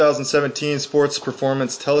2017 Sports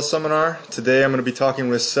Performance Teleseminar. Today I'm going to be talking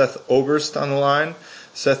with Seth Oberst on the line.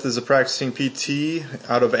 Seth is a practicing PT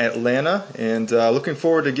out of Atlanta, and looking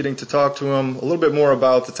forward to getting to talk to him a little bit more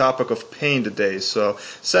about the topic of pain today. So,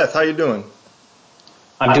 Seth, how you doing?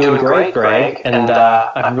 I'm doing great, Greg, and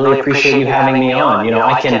I really appreciate you having me on. You know,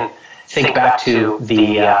 I can think back to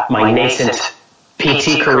my nascent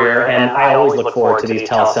PT career, and I always look forward to these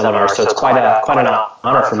teleseminars, so it's quite an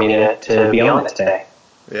honor for me to be on it today.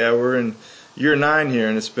 Yeah, we're in year 9 here,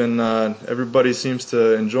 and it's been everybody seems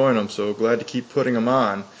to enjoy them, so glad to keep putting them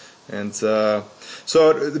on. And so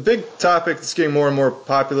the big topic that's getting more and more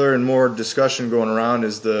popular and more discussion going around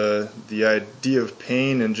is the idea of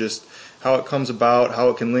pain and just how it comes about,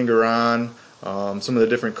 how it can linger on, some of the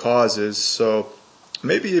different causes. So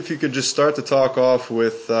maybe if you could just start the talk off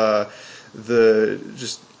with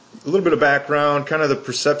just a little bit of background, kind of the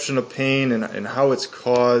perception of pain and how it's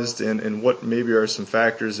caused and what maybe are some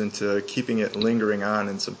factors into keeping it lingering on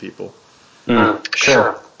in some people.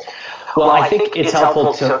 Sure. Well, I think it's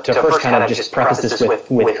helpful to first kind of just preface this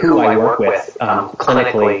with who I work with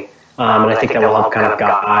clinically, and I think that will help kind of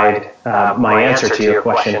guide my answer to your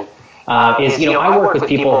question. I work with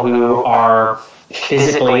people who are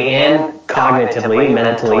physically and cognitively,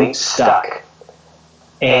 mentally stuck.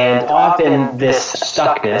 And often this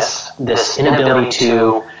stuckness, this inability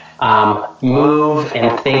to move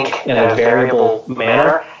and think in a variable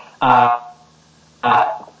manner,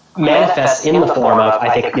 manifests in the form of,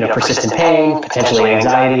 I think, persistent pain, potentially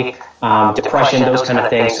anxiety, depression, those kind of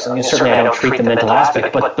things. Certainly I don't treat the mental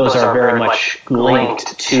aspect, but those are very much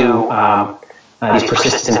linked to these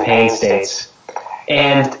persistent pain states.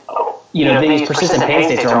 And these persistent pain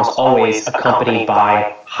states are almost always accompanied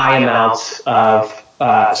by high amounts of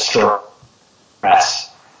stress.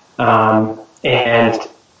 And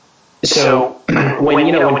so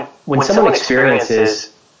when someone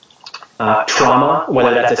experiences trauma,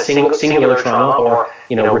 whether that's a singular trauma or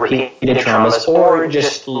repeated traumas, or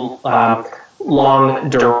just long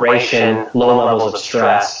duration, low levels of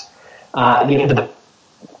stress,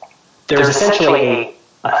 there's essentially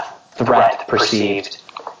a threat perceived,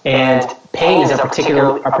 and pain is a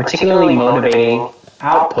particularly motivating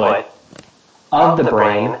output of the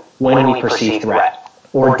brain when we perceive threat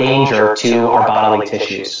or danger to our bodily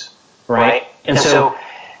tissues, right? And so,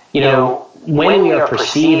 when we are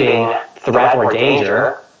perceiving threat or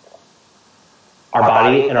danger, our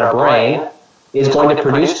body and our brain is going to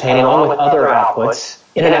produce pain along with other outputs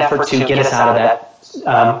in an effort to get us out of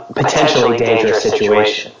that potentially dangerous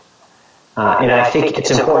situation. And I think it's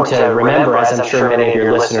important to remember, as I'm sure many of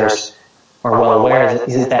your listeners are well aware,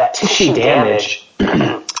 is that tissue damage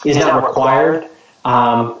is not required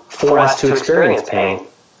for us to experience pain.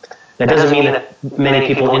 That doesn't mean that many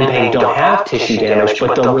people in pain don't have tissue damage,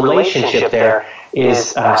 but the relationship there is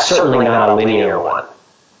certainly not a linear one.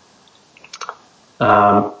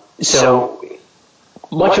 So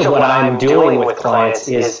much of what I'm doing with clients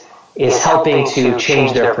is helping to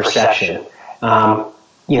change their perception.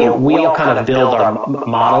 We all kind of build our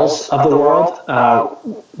models of the world.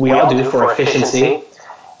 We all do for efficiency.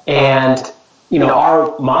 And,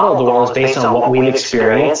 our model of the world is based on what we've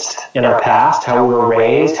experienced in our past, how we were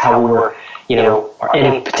raised, how we were,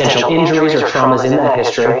 any potential injuries or traumas in that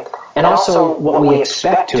history, and also what we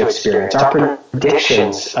expect to experience, our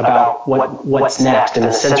predictions about what's next and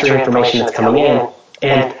the sensory information that's coming in.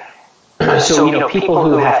 And so, people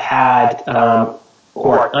who have had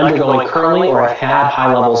or are undergoing currently or have had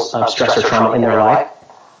high levels of stress or trauma in their life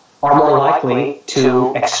are more likely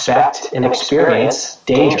to expect and experience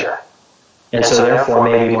danger, and so therefore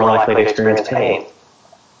may be more likely to experience pain.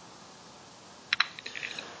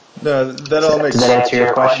 No, that all makes sense. Does that answer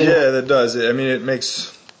your question? Yeah, that does. I mean, it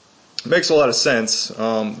makes a lot of sense.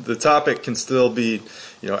 The topic can still be,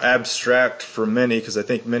 abstract for many, because I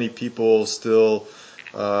think many people still,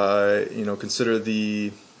 consider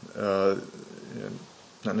the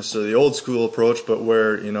not necessarily the old school approach, but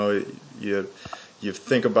where you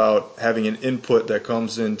think about having an input that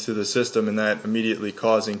comes into the system and that immediately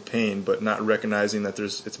causing pain, but not recognizing that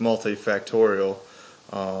it's multifactorial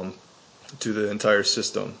to the entire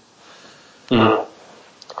system. Mm-hmm.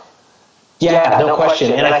 Yeah, no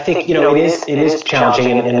question. And I think it is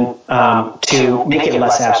challenging and to make it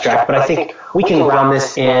less abstract, but I think we can ground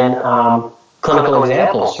this in clinical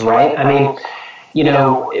examples, right? I mean,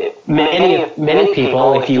 many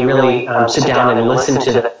people, if you really sit down and listen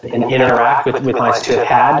to and interact with clients who have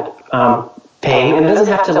had pain, and it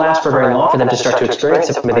doesn't have to last for very long for them to start to experience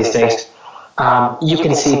some of these things, you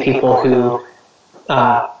can see people who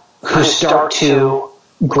start to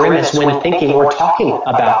grimace when thinking or talking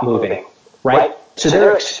about moving, right? so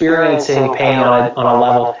they're experiencing pain on a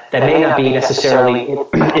level that may not be necessarily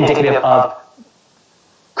indicative of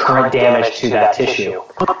current damage to that tissue.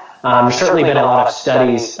 There's certainly been a lot of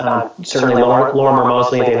studies, certainly Lorimer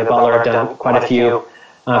Moseley and David Butler have done quite a few,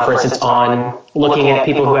 for instance, on looking at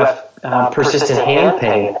people who have persistent hand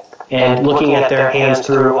pain and looking at their hands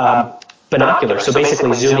through binoculars, so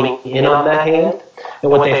basically zooming in on that hand.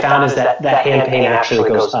 And what they found is that hand pain actually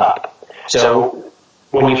goes up. So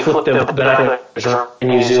when you flip the binoculars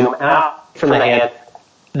and you zoom out from the hand,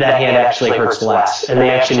 that hand actually hurts less. And they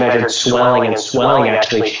actually measured swelling, and swelling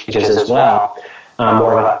actually changes as well,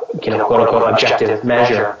 more of a quote-unquote objective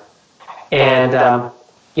measure. And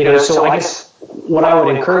so I guess what I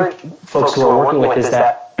would encourage folks who are working with is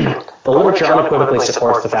that the literature unequivocally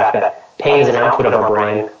supports the fact that pain is an output of our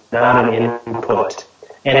brain, not an input.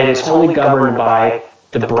 And it is wholly governed by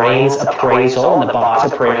the brain's appraisal and the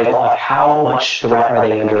body's appraisal of how much threat are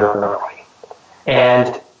they under currently.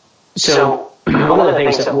 And so one of the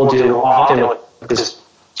things that we'll do often is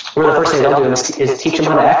one of the first things they'll do is teach them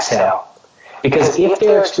how to exhale. Because if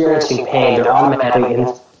they're experiencing pain, they're automatically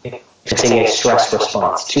experiencing a stress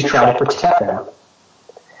response to try to protect them.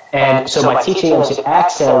 And so by teaching them to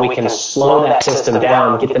exhale, we can slow that system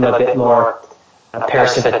down, get them a bit more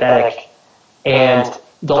parasympathetic, and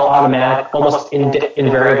they'll almost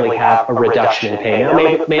invariably have a reduction in pain. Now,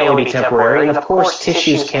 it may only be temporary, and of course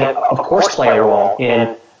tissues can, of course, play a role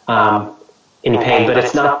in pain, but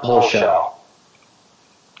it's not the whole show.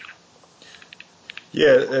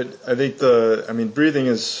 Yeah, I think breathing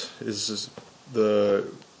is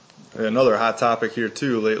another hot topic here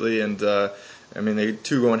too lately, and they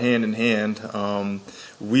two going hand in hand.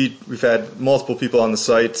 We've had multiple people on the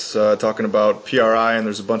site talking about PRI, and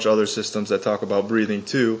there's a bunch of other systems that talk about breathing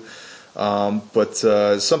too. But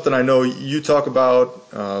something I know you talk about,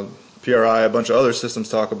 PRI, a bunch of other systems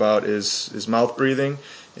talk about is mouth breathing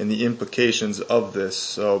and the implications of this.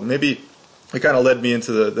 So maybe it kind of led me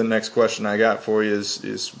into the next question I got for you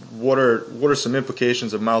is what are some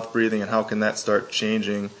implications of mouth breathing, and how can that start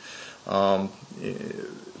changing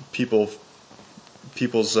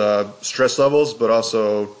people's stress levels, but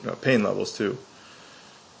also pain levels too?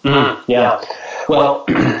 Yeah. Well,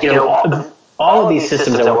 all of these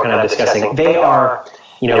systems that we're kind of discussing, they are,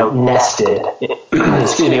 nested.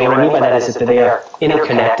 Excuse me. What I mean by that is that they are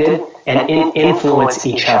interconnected and influence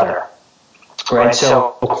each other. Right.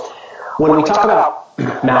 So when we talk about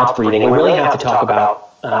mouth breathing, we really have to talk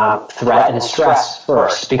about threat and stress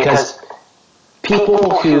first, because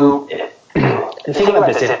people who think about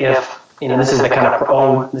this, if this is the kind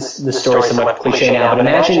of this story is somewhat cliche now, but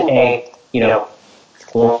imagine a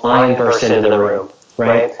lion bursts into the room,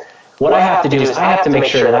 right? What I have to do is I have to make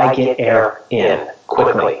sure that I get air in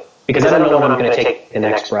quickly, because I don't know when I'm going to take the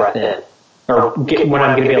next breath in, or when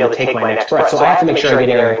I'm going to be able to take my next breath. So I have to make sure I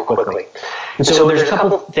get air in quickly. And so there's a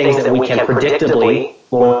couple of things that we can predictably,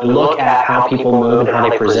 when we look at how people move and how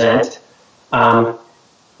they present,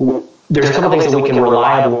 there's a couple of things that we can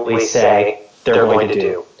reliably say they're going to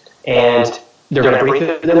do. And they're going to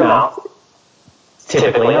breathe through their mouth,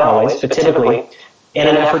 typically, not always, but typically, in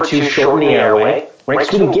an effort to shorten the airway, right?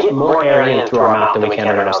 Because we can get more air in through our mouth than we can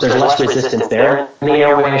in our nose. There's less resistance there, and the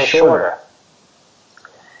airway is shorter.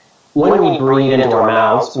 When we breathe into our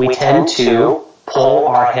mouths, we tend to pull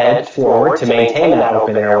our head forward to maintain that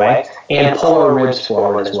open airway, and pull our ribs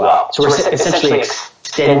forward as well. So we're essentially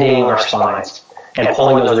extending our spines and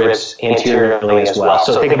pulling those ribs anteriorly as well.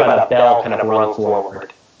 So think about a bell kind of run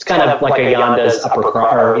forward. It's kind of like a Yanda's upper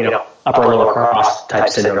lower cross type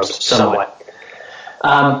syndrome, somewhat.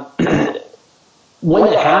 When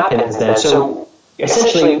that happens, then, so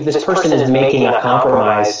essentially this person is making a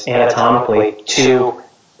compromise anatomically to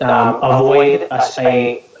avoid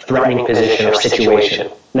a threatening position or situation.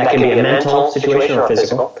 And that can be a mental situation or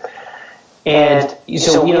physical. And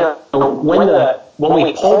so when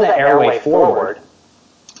we pull that airway forward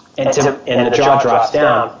and the jaw drops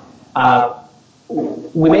down,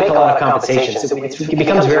 we make a lot of compensations. It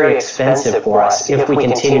becomes very expensive for us if we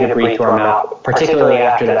continue to breathe through our mouth, particularly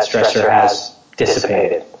after that stressor has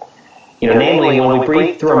dissipated. Namely, when we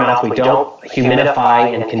breathe through our mouth, we don't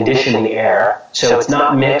humidify and condition the air, so it's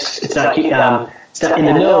not mixed. It's not in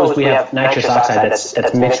the nose. We have nitrous oxide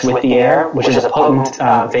that's mixed with the air, which is a potent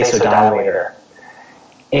vasodilator.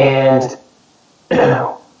 And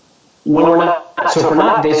when we're not, so if we're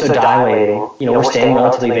not vasodilating, we're staying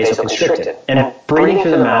relatively vasoconstricted. And breathing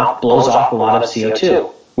through the mouth blows off a lot of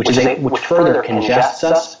CO2, which further congests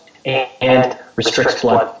us and reduces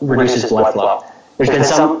blood flow. There's been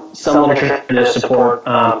some literature to support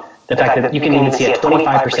the fact that you can even see a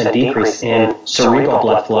 25% decrease in cerebral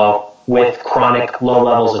blood flow with chronic low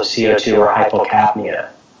levels of CO2 or hypocapnia.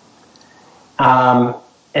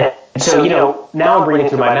 And so, now I'm breathing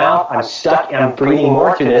through my mouth, I'm stuck, I'm breathing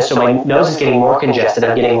more through this, so my nose is getting more congested,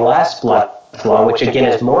 I'm getting less blood flow, which again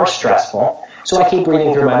is more stressful, so I keep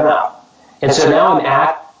breathing through my mouth. And so now I'm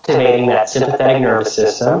activating that sympathetic nervous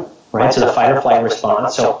system, right, so the fight or flight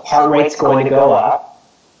response, so heart rate's going to go up,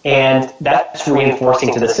 and that's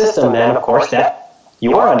reinforcing to the system then, of course, that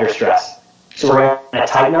you are under stress. So we're going to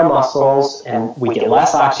tighten our muscles, and we get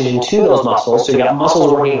less oxygen to those muscles, so you got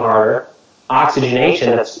muscles working harder,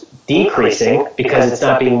 oxygenation that's decreasing because it's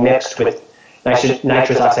not being mixed with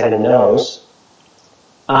nitrous oxide in the nose.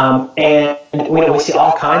 And we see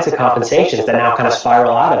all kinds of compensations that now kind of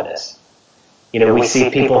spiral out of this. We see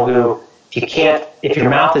people who, if your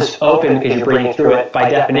mouth is open because you're breathing through it, by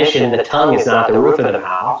definition, the tongue is not the roof of the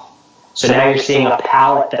mouth. So now you're seeing a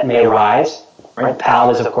palate that may rise. Right? The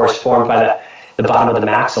palate is, of course, formed by the bottom of the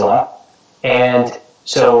maxilla. And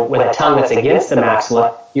so with a tongue that's against the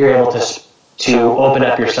maxilla, you're able to open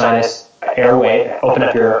up your sinus airway, open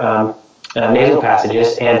up your nasal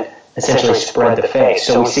passages, and essentially spread the face.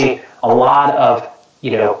 So we see a lot of,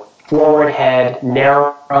 forward head,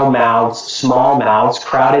 narrow mouths, small mouths,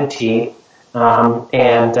 crowded teeth,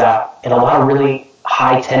 and a lot of really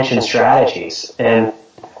high tension strategies. And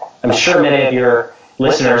I'm sure many of your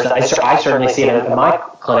listeners, I certainly see it in my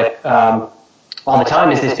clinic all the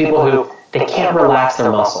time, is these people who they can't relax their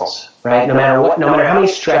muscles, right? No matter how many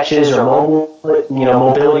stretches or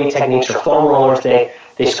mobility techniques or foam rollers they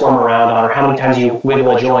squirm around on, or how many times you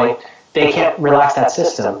wiggle a joint, they can't relax that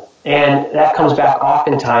system. And that comes back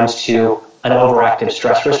oftentimes to an overactive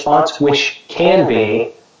stress response, which can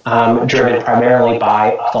be driven primarily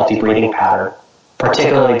by a faulty breathing pattern,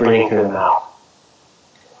 particularly breathing through the mouth.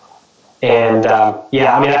 And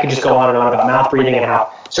I could just go on and on about mouth breathing and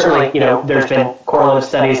how certainly, there's been correlative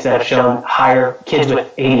studies that have shown higher kids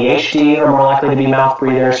with ADHD are more likely to be mouth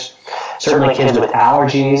breathers. Certainly kids with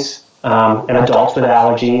allergies and adults with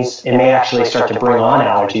allergies, and may actually start to bring on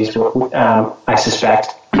allergies, I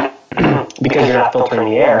suspect, because you're not filtering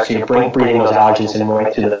the air, so you're breathing those allergens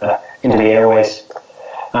into the airways.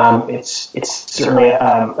 It's certainly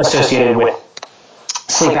associated with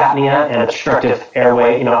sleep apnea and obstructive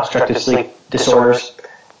airway, obstructive sleep disorders.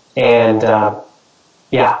 And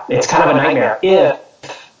it's kind of a nightmare if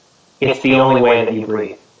it's the only way that you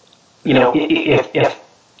breathe. If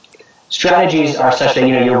strategies are such that,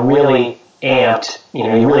 you're really amped, you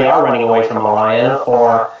really are running away from a lion,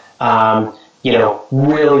 or,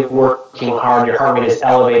 really working hard, your heart rate is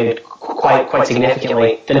elevated quite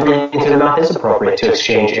significantly, then breathing through the mouth is appropriate to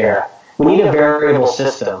exchange air. We need a variable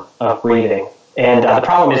system of breathing. And the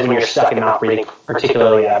problem is when you're stuck in mouth breathing,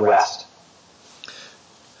 particularly at rest.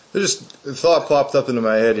 A thought popped up into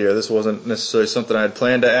my head here. This wasn't necessarily something I had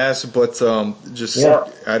planned to ask, but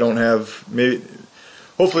I don't have, maybe,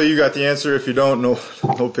 hopefully you got the answer. If you don't, no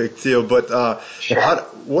big deal. But Sure.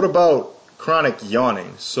 What about chronic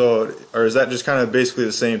yawning? Or is that just kind of basically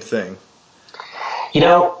the same thing?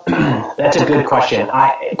 That's a good question.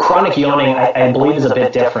 Chronic yawning, I believe, is a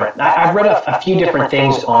bit different. I've read a few different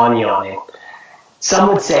things on yawning. Some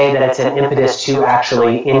would say that it's an impetus to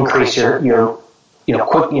actually increase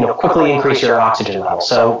quickly increase your oxygen level.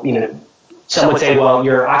 So, some would say, well,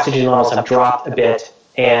 your oxygen levels have dropped a bit,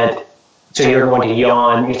 and so you're going to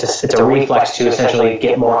yawn. It's a reflex to essentially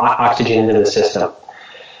get more oxygen into the system.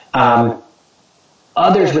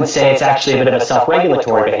 Others would say it's actually a bit of a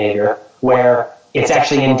self-regulatory behavior, where it's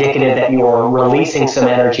actually indicative that you're releasing some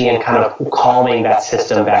energy and kind of calming that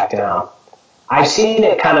system back down. I've seen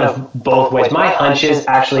it kind of both ways. My hunch is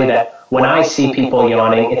actually that when I see people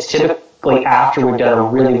yawning, it's typically after we've done a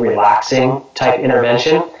really relaxing type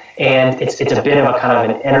intervention, and it's a bit of a kind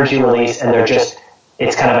of an energy release, and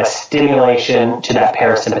it's kind of a stimulation to that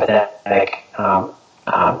parasympathetic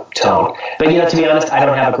tone. But, to be honest, I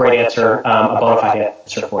don't have a great answer, a bona fide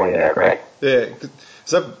answer for you there, Greg. Yeah,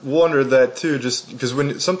 because I've wondered that too, just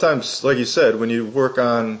because sometimes, like you said, when you work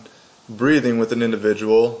on breathing with an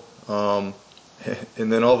individual, and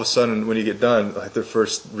then all of a sudden when you get done, like their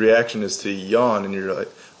first reaction is to yawn, and you're like,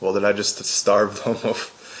 well, did I just starve them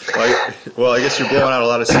of, well, I guess you're blowing out a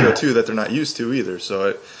lot of CO2 that they're not used to either,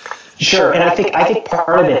 so Sure, and I think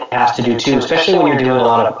part of it has to do too, especially when you're doing a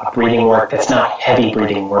lot of breathing work that's not heavy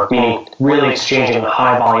breathing work, meaning really exchanging a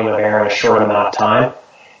high volume of air in a short amount of time,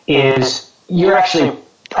 is you're actually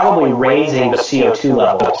probably raising the CO2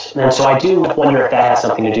 levels. And so I do wonder if that has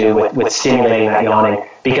something to do with stimulating that yawning,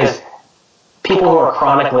 because people who are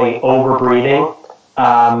chronically over-breathing,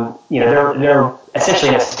 they're essentially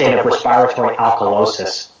in a state of respiratory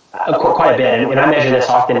alkalosis quite a bit. And I measure this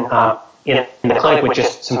often in the clinic with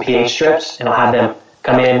just some pH strips, and I'll have them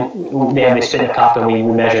come in. They spit in a cup, and we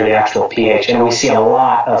measure the actual pH. And we see a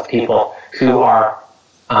lot of people who are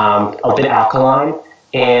a bit alkaline,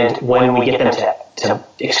 and when we get them to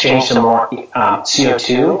exchange some more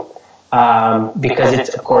CO2, because it's,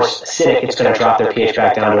 of course, acidic, it's going to drop their pH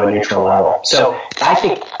back down to a neutral level. So I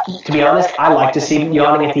think, to be honest, I like to see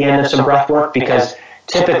yawning at the end of some breath work, because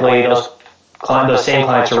typically those same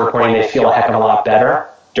clients are reporting they feel a heck of a lot better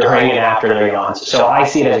during and after their yawns. So I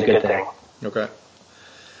see it as a good thing. Okay.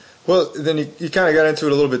 Well, then you kind of got into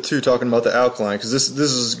it a little bit too, talking about the alkaline, because this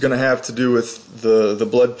is going to have to do with the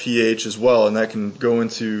blood pH as well, and that can go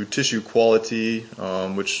into tissue quality,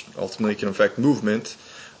 which ultimately can affect movement.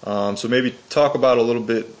 So maybe talk about a little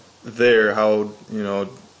bit there how,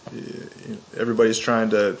 everybody's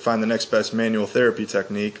trying to find the next best manual therapy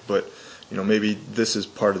technique, but maybe this is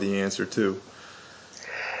part of the answer too.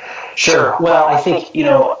 Sure. Well, I think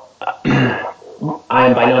I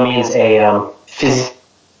am by no means a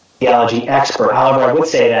physiology expert. However, I would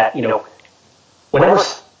say that whenever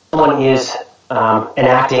someone is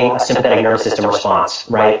enacting a sympathetic nervous system response,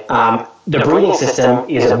 right, the breathing system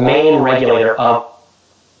is a main regulator of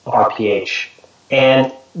our pH,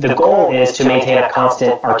 and the goal is to maintain a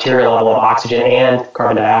constant arterial level of oxygen and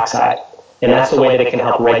carbon dioxide, and that's the way that it can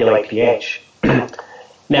help regulate pH.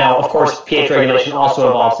 Now, of course, pH regulation also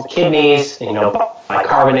involves the kidneys,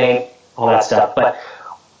 bicarbonate, all that stuff. But,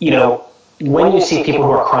 when you see people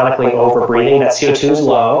who are chronically overbreathing, that CO2 is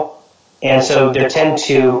low, and so they tend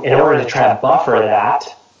to, in order to try to buffer that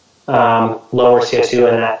lower CO2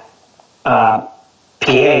 and that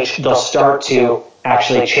pH, they'll start to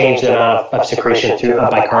actually change the amount of secretion through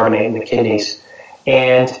bicarbonate in the kidneys.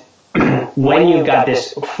 And when you've got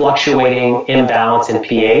this fluctuating imbalance in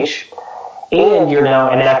pH, and you're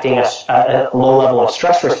now enacting a low level of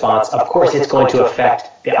stress response, of course it's going to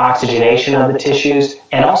affect the oxygenation of the tissues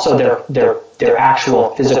and also their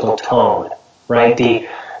actual physical tone, right? The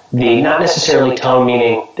not necessarily tone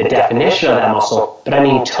meaning the definition of that muscle, but I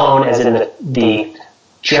mean tone as in the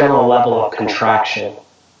general level of contraction.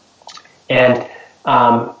 And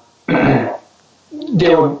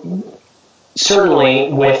there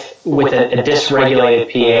certainly with a dysregulated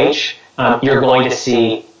pH, you're going to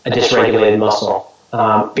see a dysregulated muscle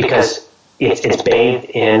because it's bathed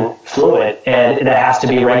in fluid, and that has to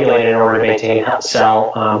be regulated in order to maintain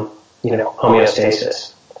cell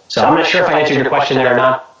homeostasis. So I'm not sure if I answered your question there or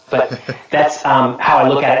not, but that's how I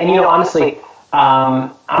look at it. And honestly,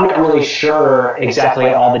 I'm not really sure exactly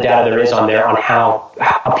all the data there is on there on how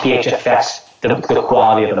a pH affects the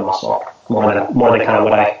quality of the muscle more than kind of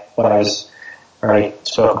what I was already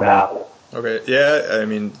spoke about. Okay, yeah, I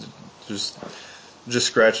mean, just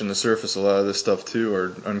scratching the surface a lot of this stuff too,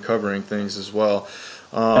 or uncovering things as well.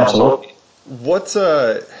 Absolutely.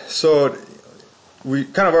 So we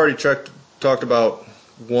kind of already talked about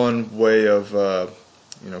one way of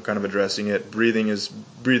kind of addressing it.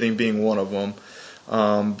 Breathing being one of them,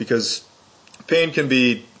 because pain can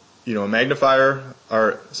be a magnifier,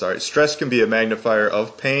 stress can be a magnifier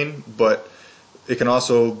of pain, but it can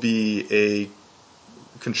also be a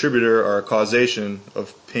contributor or a causation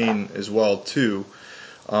of pain as well too.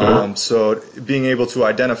 So being able to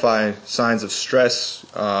identify signs of stress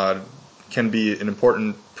can be an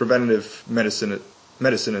important preventative medicine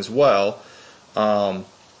as well. So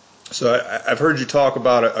I've heard you talk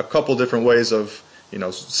about a couple different ways of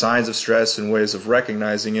signs of stress and ways of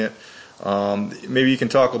recognizing it. Maybe you can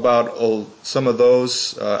talk about some of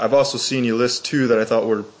those. I've also seen you list two that I thought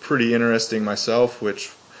were pretty interesting myself,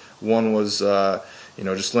 which one was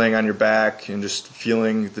just laying on your back and just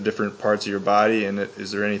feeling the different parts of your body, and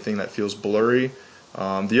is there anything that feels blurry?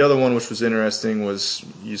 The other one, which was interesting, was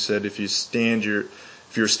you said if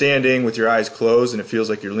you're standing with your eyes closed and it feels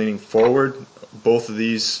like you're leaning forward, both of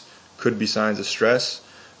these could be signs of stress.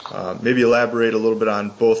 Maybe elaborate a little bit on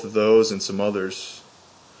both of those and some others.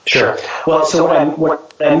 Sure. Well, so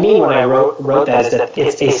what I mean when I wrote that is that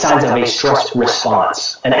it's a sign of a stress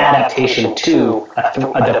response, an adaptation to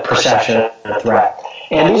the perception of a threat.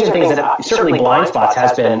 And these are things that certainly blind spots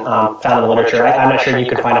has been found in the literature. I'm not sure you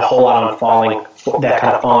could find a whole lot on falling forward.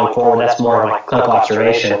 That's more of a clinical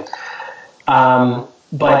observation.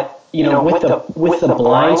 But with the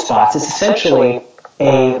blind spots, it's essentially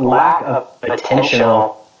a lack of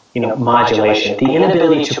attentional modulation, the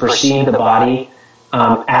inability to perceive the body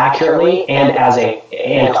accurately and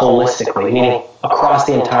and holistically, meaning across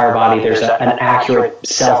the entire body there's an accurate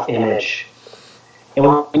self-image. And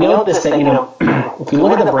we notice that, if you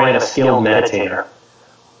look at the brain of a skilled meditator,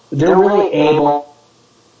 they're really able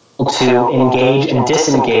to engage and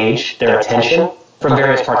disengage their attention from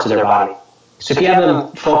various parts of their body. So if you have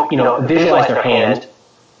them, visualize their hand,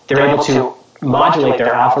 they're able to modulate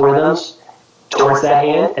their alpha rhythms towards that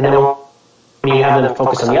hand, and then when you have them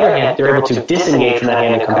focus on the other hand, they're able to disengage from that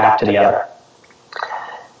hand and come back to the other.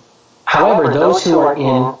 However, those who are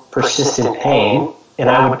in persistent pain, and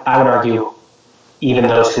I would argue even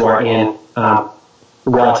those who are in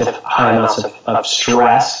relative high amounts of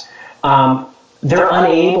stress, they're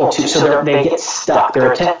unable to, so they get stuck.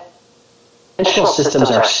 Their attentional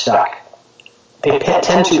systems are stuck. They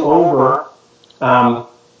tend to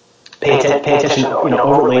pay attention,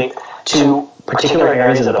 overtly to particular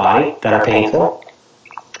areas of the body that are painful,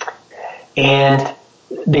 and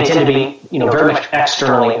they tend to be, very much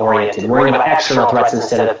externally oriented, worrying about external threats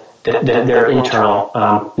instead of their internal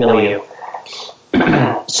milieu.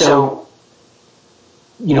 So,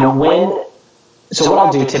 what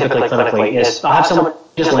I'll do typically clinically is I'll have someone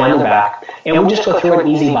just lay on their back, and we just go through an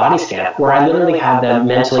easy body scan where I literally have them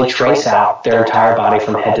mentally trace out their entire body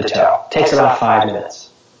from head to toe. It takes about 5 minutes.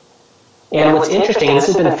 And what's interesting, and this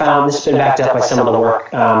has been backed up by some of the work,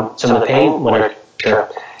 some of the pain literature,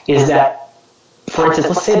 is that, for instance,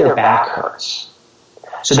 let's say their back hurts.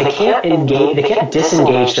 So they can't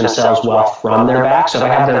disengage themselves well from their back. So if I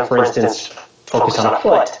have them, for instance, focus on a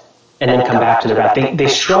foot and then come back to their back, they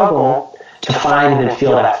struggle to find and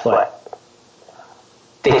feel that foot.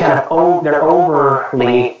 They're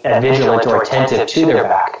overly vigilant or attentive to their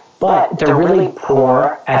back, but they're really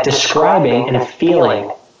poor at describing and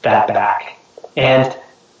feeling that back. And,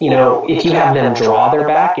 if you have them draw their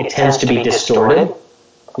back, it tends to be distorted.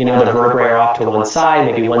 The vertebrae are off to one side,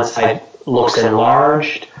 maybe one side looks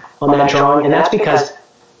enlarged on that drawing, and that's because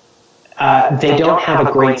they don't have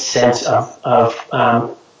a great sense of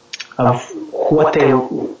what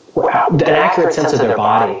an accurate sense of their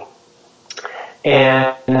body.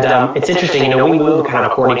 And it's interesting, we move kind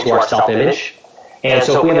of according to our self-image, and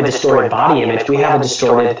so if we have a distorted body image, we have a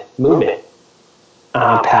distorted movement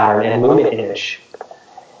pattern and movement image.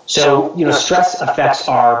 So, stress affects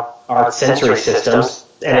our sensory systems,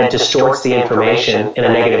 and it distorts the information in a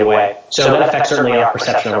negative way. So that affects certainly our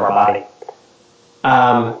perception of our body.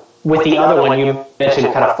 With the other one, you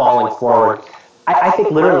mentioned kind of falling forward. I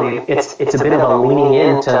think literally it's a bit of a leaning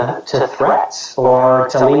into threats or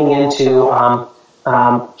to leaning into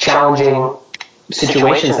challenging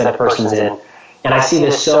situations that a person's in. And I see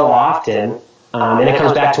this so often, and it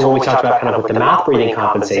comes back to what we talked about kind of with the mouth breathing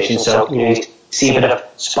compensation. So, you see a bit of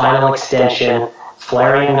spinal extension,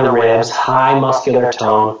 flaring in the ribs, high muscular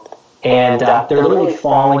tone, and they're literally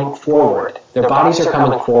falling forward. Their bodies are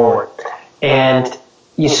coming forward. And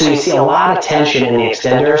you see a lot of tension in the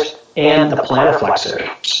extenders and the plantar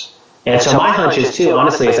flexors. And so my hunch is too,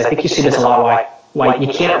 honestly, is I think you see this a lot why you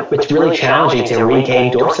can't, it's really challenging to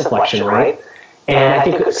regain dorsiflexion, right? And I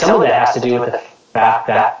think some of that has to do with the fact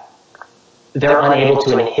that they're unable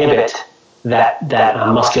to inhibit that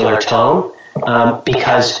muscular tone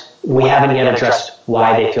because we haven't yet addressed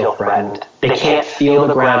why they feel threatened. They can't feel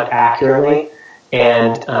the ground accurately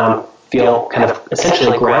and feel kind of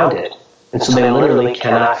essentially grounded. And so they literally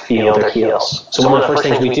cannot feel their heels. So one of the first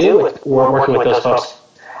things we do with working with those folks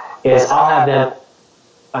is I'll have them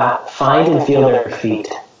find and feel their feet.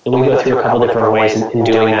 And we go through a couple different ways in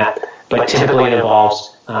doing that. But typically it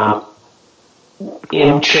involves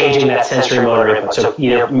in changing that sensory motor input. So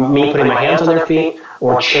either me putting my hands on their feet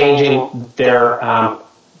or changing their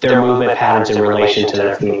movement patterns in relation to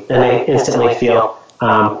their feet. And they instantly feel,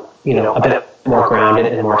 a bit more grounded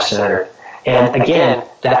and more centered. And again,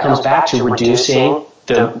 that comes back to reducing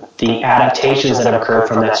the adaptations that have occurred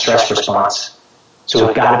from that stress response. So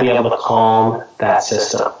we've got to be able to calm that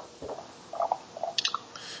system.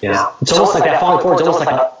 Yeah, it's almost like that falling forward. It's almost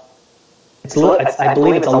like I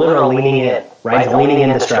believe it's a literal leaning in, right? It's leaning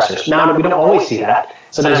into stressors. Now we don't always see that.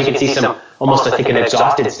 Sometimes you can see some almost, I think, an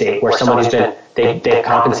exhausted state where someone who's been they've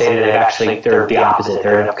compensated and they're the opposite.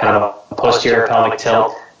 They're in kind of a posterior pelvic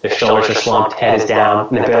tilt. Their shoulders are slumped, head is down,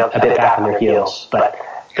 and they're a bit back on their heels. But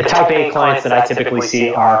the type A clients that I typically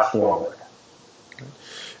see are forward.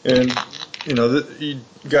 And, you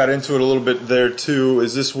got into it a little bit there too.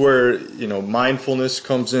 Is this where, mindfulness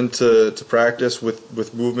comes into practice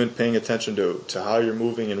with movement, paying attention to how you're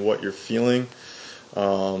moving and what you're feeling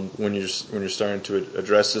when you're starting to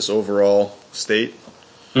address this overall state?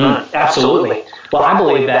 Absolutely. Well, I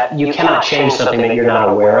believe that you cannot change something that you're not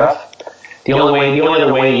aware of. The only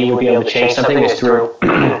other way you would be able to change something is through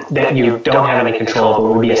that you don't have any control over.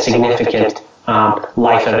 It would be a significant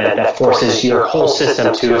life event that forces your whole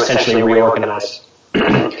system to essentially reorganize.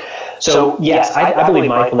 So yes, I believe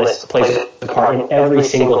mindfulness plays a part in every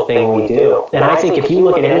single thing we do. And I think if you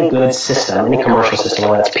look at any good system, any commercial system,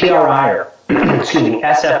 whether it's PRI or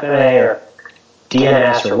SFA or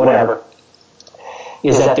DNS or whatever,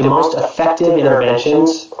 is that the most effective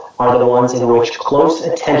interventions are the ones in which close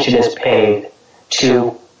attention is paid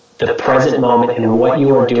to the present moment and what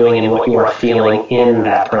you are doing and what you are feeling in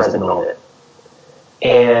that present moment.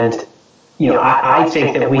 And, I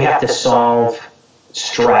think that we have to solve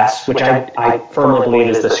stress, which I firmly believe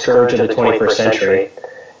is the scourge of the 21st century.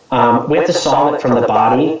 We have to solve it from the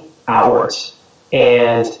body outwards.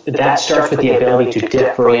 And that starts with the ability to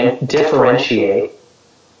differentiate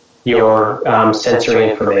your sensory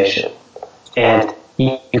information. And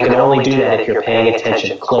you can only do that if you're paying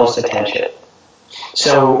attention, close attention.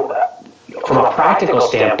 So from a practical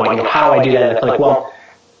standpoint, how do I do that in the clinic? Well,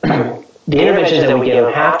 the interventions that we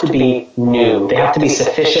give have to be new. They have to be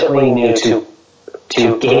sufficiently new to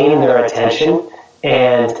gain their attention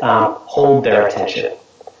and hold their attention.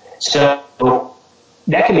 So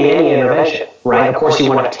that can be any intervention, right? Of course,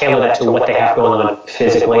 you want to tailor that to what they have going on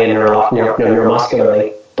physically and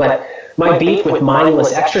neuromuscularly. But my beef with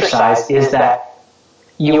mindless exercise is that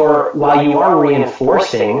while you are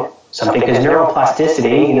reinforcing something, because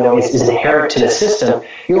neuroplasticity, is inherent to the system,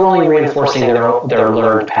 you're only reinforcing their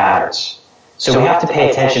learned patterns. So we have to pay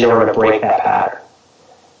attention in order to break that pattern.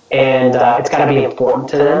 And it's got to be important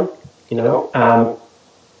to them,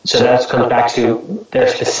 So that comes back to their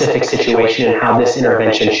specific situation and how this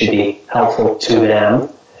intervention should be helpful to them.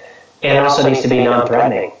 And it also needs to be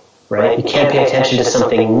non-threatening, right? You can't pay attention to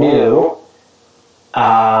something new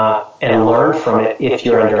and learn from it if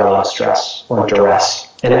you're under a lot of stress or duress.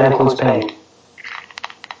 And that includes pain.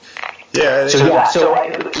 Yeah. So I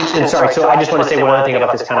just want to say one other thing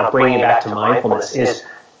about this kind of bringing it back to mindfulness is,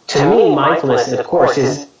 to me, mindfulness, of course,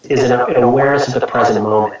 is an awareness of the present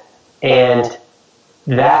moment. And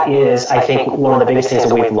that is, I think, one of the biggest things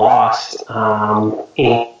that we've lost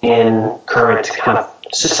in current kind of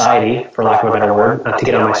society, for lack of a better word, not to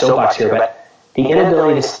get on my soapbox here, but the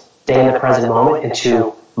inability to stay in the present moment and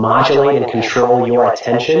to modulate and control your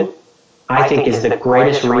attention, I think, is the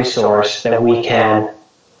greatest resource that we can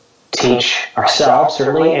teach ourselves,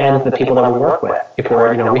 certainly, and the people that we work with, if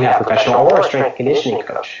we're a rehab professional or a strength and conditioning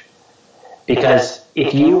coach. Because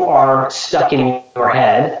if you are stuck in your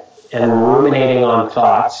head and ruminating on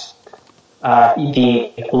thoughts,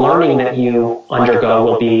 the learning that you undergo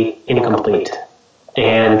will be incomplete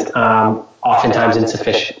and oftentimes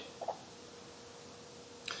insufficient.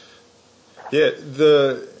 Yeah,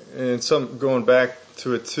 going back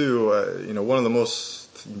to it too, one of the most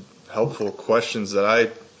helpful questions that I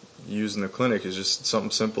use in the clinic is just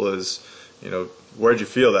something simple as, where'd you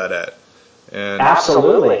feel that at? And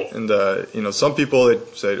absolutely. And some people, they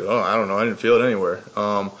say, oh, I don't know, I didn't feel it anywhere.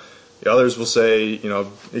 The others will say, it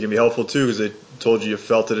can be helpful too because they told you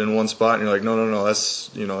felt it in one spot, and you're like, no, that's,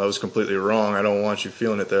 that was completely wrong. I don't want you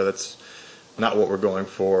feeling it there. That's not what we're going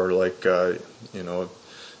for. Like,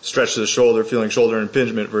 stretch to the shoulder, feeling shoulder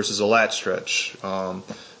impingement versus a lat stretch.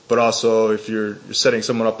 But also, if you're setting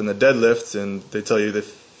someone up in the deadlift and they tell you they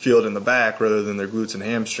feel it in the back rather than their glutes and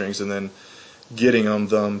hamstrings, and then getting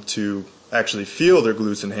them to actually feel their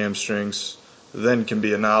glutes and hamstrings then can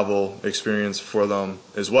be a novel experience for them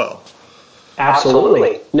as well.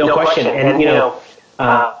 Absolutely. No question. And,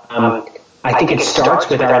 I think it starts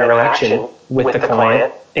with our interaction with the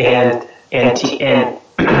client and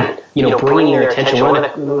bringing their attention.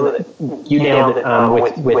 You nailed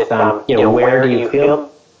it with where do you feel?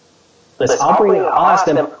 I'll ask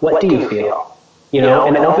them, what do you feel?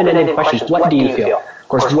 And then open-ended questions. What do you feel? Of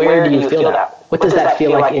course, where do you feel that? What does that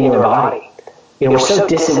feel like in your body? We're so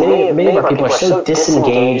many of our people are so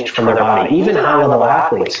disengaged from their body, even high-level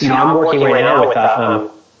athletes. I'm working right now with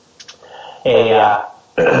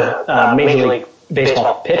a Major League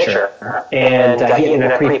Baseball pitcher, and he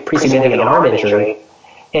had a pretty significant arm injury,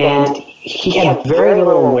 and he had very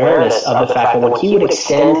little awareness of the fact that when he would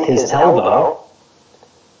extend his elbow,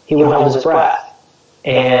 he would hold his breath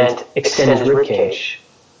and extend his rib cage.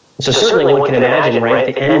 So certainly one can imagine, right,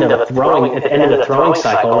 at the end of the throwing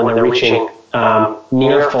cycle, when they're reaching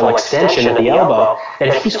near full extension of the elbow, that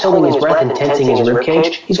if he's holding his breath and tensing his rib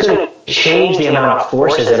cage, he's going to change the amount of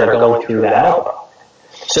forces that are going through that elbow.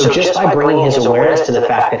 So just by bringing his awareness to the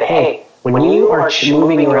fact that, hey, when you are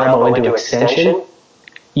moving your elbow into extension,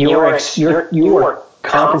 you are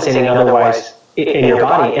compensating otherwise in your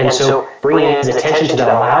body, and so bringing his attention to that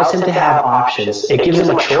allows him to have options. It gives him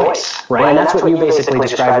a choice, right? And that's what you basically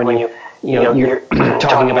described when you're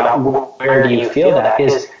talking about where do you feel that,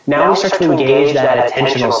 is now we start to engage that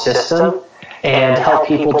attentional system and help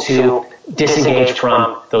people to disengage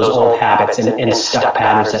from those old habits and stuck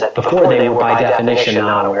patterns that before they were by definition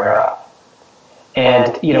not aware of.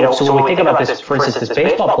 And so when we think about this, for instance, this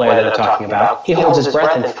baseball player that I'm talking about, he holds his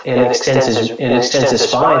breath and extends his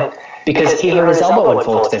spine because he hurt his elbow in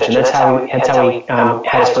full extension. That's how he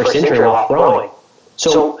had his first injury while throwing.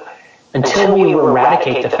 So until we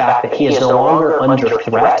eradicate the fact that he is no longer under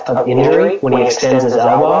threat of injury when he extends his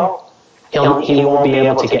elbow, he won't be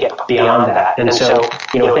able to get beyond that. And so,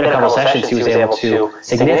 within a couple sessions, he was able to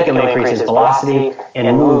significantly increase his velocity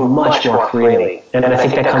and move much more freely. And I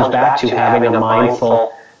think that comes back to having a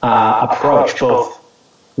mindful approach, both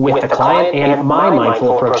with the client and my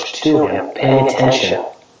mindful approach to him, paying attention.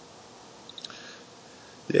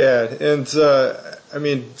 Yeah, and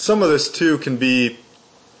some of this too can be,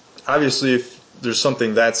 obviously, if there's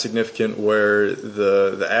something that significant where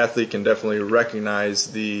the athlete can definitely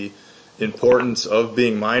recognize the importance of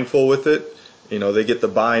being mindful with it, they get the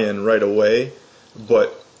buy-in right away.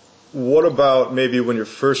 But what about maybe when you're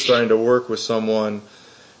first starting to work with someone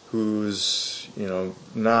who's,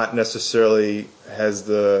 not necessarily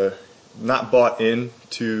not bought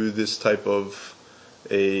into this type of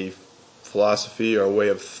a philosophy or a way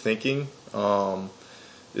of thinking?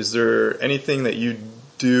 Is there anything that you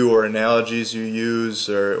do or analogies you use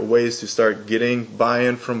or ways to start getting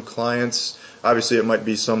buy-in from clients? Obviously, it might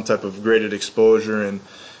be some type of graded exposure and,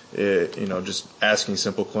 just asking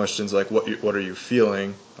simple questions like what are you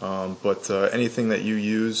feeling? But anything that you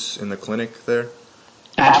use in the clinic there?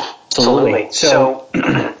 Absolutely. So,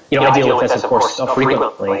 I deal with this, of course,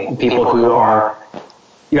 frequently. People who are,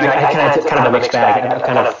 I kind of a mixed bag.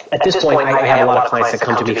 At this point, I have a lot of clients that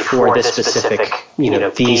come to me for this specific,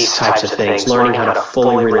 these types of things, learning how to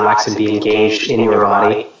fully relax and be engaged in your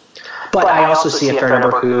body. But I also see a fair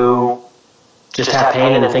number who just have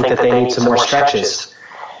pain and think that they need some more stretches.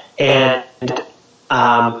 And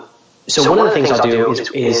so one of the things I'll do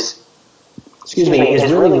is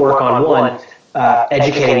really work on one,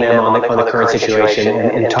 educating them on the current situation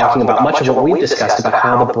and talking about much of what we've discussed about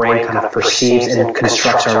how the brain kind of perceives and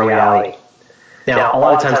constructs our reality. Now, a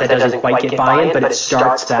lot of times that doesn't quite get buy-in, but it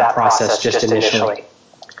starts that process just initially.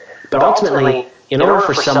 But ultimately, in order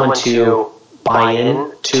for someone to buy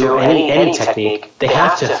in to any technique, they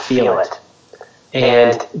have to feel it.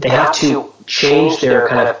 And they have to change their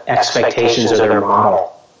kind of expectations or their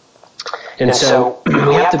model. And so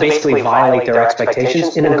we have to basically violate their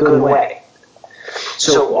expectations in a good way.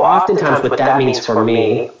 So oftentimes what that means for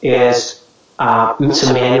me is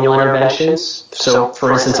some manual interventions. So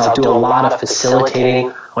for instance, I'll do a lot of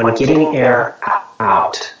facilitating on getting air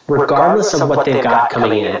out, regardless of what they've got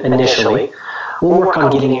coming in initially. We'll work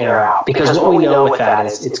on getting air out because what we know with that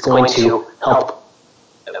is it's going to help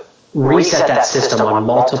reset that system on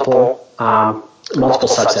multiple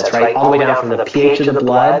subsets, right? All the way down from the pH of the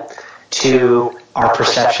blood to our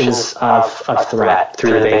perceptions of threat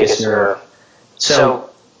through the vagus nerve. So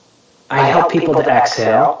I help people to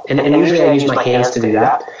exhale, and usually I use my hands to do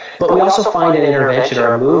that. But we also find an intervention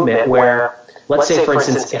or a movement where, let's say, for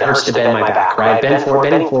instance, it hurts to bend my back, right?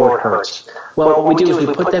 Bending forward hurts. Well, what we do is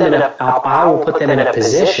we put them I will put them in a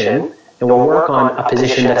position, and we'll work on a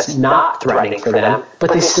position that's not threatening for them,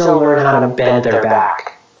 but they still learn how to bend their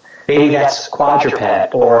back. Maybe that's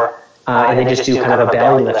quadruped, or and they just do kind of a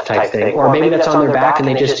belly lift type thing, or maybe that's on their back and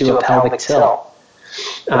they just do a pelvic tilt.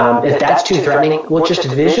 If that's too threatening, we'll just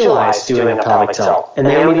visualize doing a pelvic tilt, and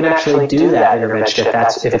they don't even actually do that intervention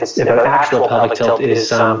if an actual pelvic tilt is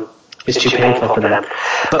too painful for them.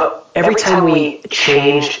 But every time we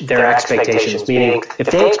change their expectations, meaning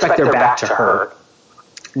if they expect their back to hurt,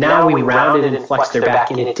 now we rounded and flexed their back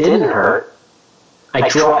and it didn't hurt. I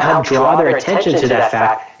help draw their attention to that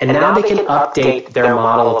fact, and now they can update their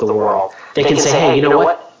model of the world. They can say, hey, you know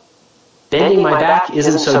what? Bending my back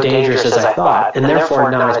isn't so dangerous as I thought, and therefore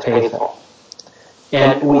not as painful.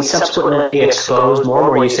 And we subsequently expose more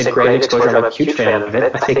and more. You said graded exposure. I'm a huge fan of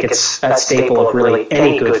it. I think it's a staple of really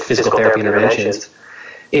any good physical therapy interventions.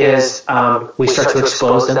 Is we start to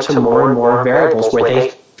expose them to more and more variables where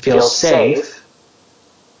they feel safe,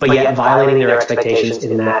 but yet violating their expectations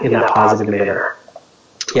in that positive manner.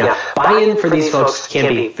 Yeah, buy-in for these folks can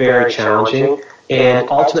be very challenging, and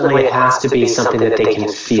ultimately it has to be something that they can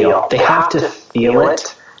feel. They have to feel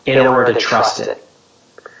it in order to trust it.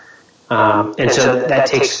 And so that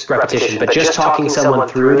takes repetition. But just talking someone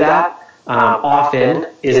through that often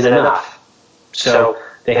isn't enough. So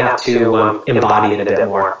they have to embody it a bit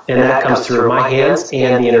more. And that comes through my hands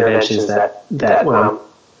and the interventions that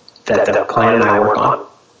the client and I work on.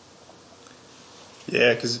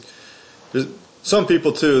 Yeah, because there's some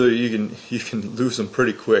people too that you can lose them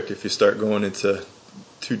pretty quick if you start going into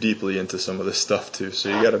too deeply into some of this stuff too, so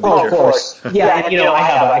you got to be Oh, careful. of course. Yeah, and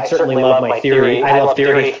I certainly love my theory. I love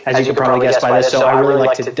theory, as you can probably guess by this, so I really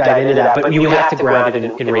like to dive into that, but you have to ground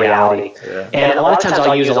it in reality. Yeah. And a lot of times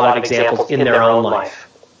I'll use a lot of examples in their own life.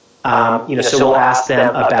 So we'll ask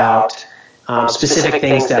them about specific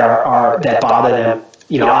things that bother them.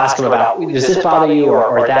 I'll ask them about, does this bother you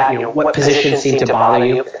or that? What positions seem to bother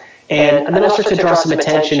you? And then I'll start to draw some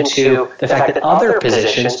attention to the fact that other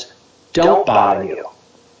positions don't bother you.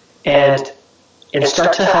 And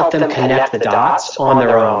start to help them connect the dots on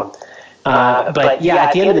their own. But yeah,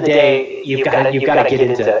 at the end of the day, you've got to get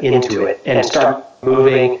into it and start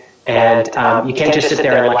moving. And you can't just sit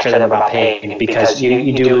there and lecture them about pain, because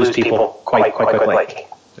you do lose people quite quickly.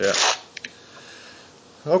 Yeah.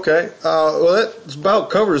 Okay. Well, that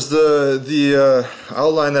about covers the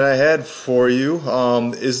outline that I had for you.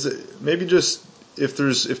 Is maybe just if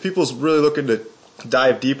people's really looking to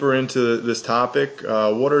dive deeper into this topic,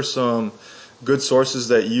 what are some good sources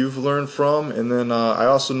that you've learned from? And then I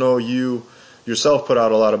also know you yourself put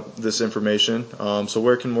out a lot of this information. So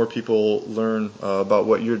where can more people learn about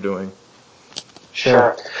what you're doing?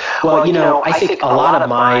 Sure. Well, I think a lot of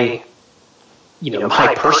my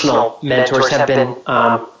personal mentors have been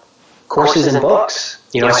courses and books.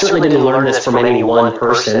 I certainly didn't learn this from any one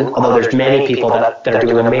person, although there's many people that are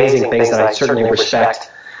doing amazing things that I certainly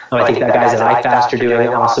respect. I think the guys at iFast are doing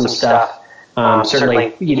awesome stuff.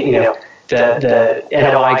 Certainly, the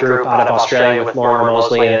NOI group out of Australia with Laura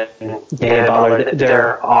Mosley and Dana Butler,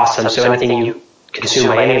 they're awesome. So anything you consume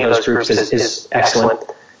by any of those groups is excellent.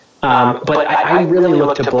 But I really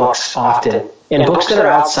look to books often, and books that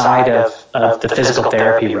are outside of the physical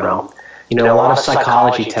therapy realm. A lot of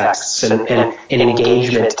psychology texts and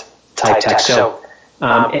engagement type texts. So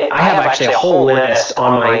I have actually a whole list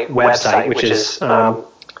on my website, which is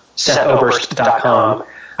SethOberst.com.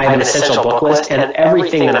 I have an essential book list, and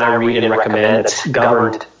everything that I read and recommend that's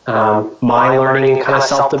governed my learning and kind of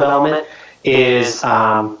self-development is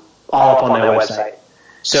all up on my website.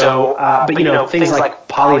 So, but things like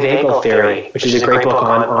polyvagal theory, which is a great book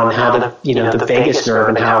on how the vagus nerve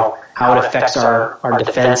and how it affects our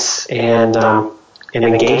defense and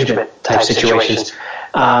engagement type situations.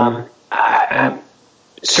 I'm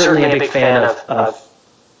certainly a big fan of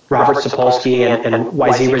Robert Sapolsky and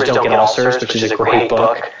Why Zebras Don't Get Ulcers, which is a great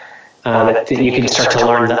book that you can start to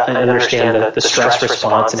learn and understand the stress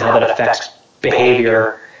response and how that affects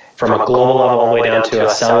behavior from a global level all the way down to a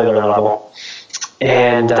cellular level.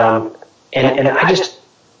 And I just,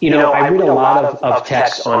 I read a lot of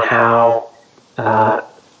texts on how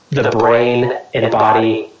the brain and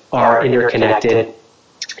body are interconnected.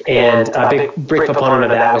 And a big proponent of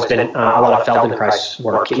that has been a lot of Feldenkrais's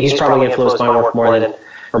work. He's probably influenced my work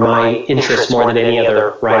my interests more than any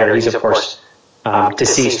other writer. He's, of course,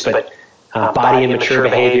 deceased, but Body and Mature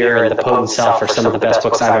Behavior and The Potent Self are some of the best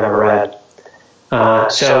books I've ever read.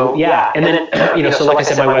 So, yeah. And then, so like I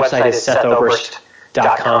said, my website is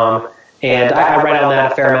SethOberst.com, and I write on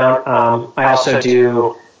that a fair amount. I also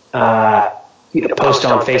do post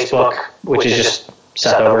on Facebook, which is just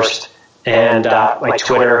Seth Oberst, and my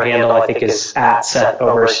Twitter handle, I think, is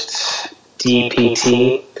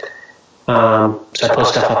 @SethOberstDPT. So I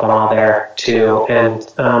post stuff up on all there, too. And,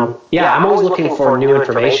 I'm always looking for new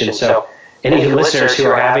information. So any listeners who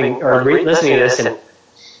are listening to this and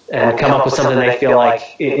come up with something they feel like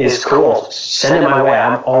is cool, send it my way.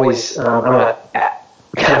 I'm always, I'm a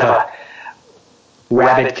kind of a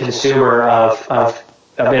rabid consumer of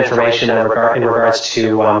information in regards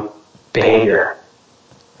to behavior.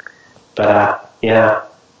 But, yeah.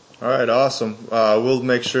 All right, awesome. We'll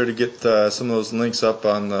make sure to get some of those links up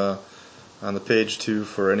on the page too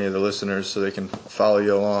for any of the listeners so they can follow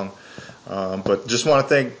you along. But just want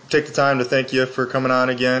to take the time to thank you for coming on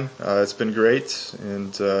again. It's been great,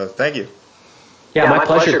 and thank you. Yeah, my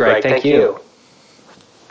pleasure, Greg. Thank you.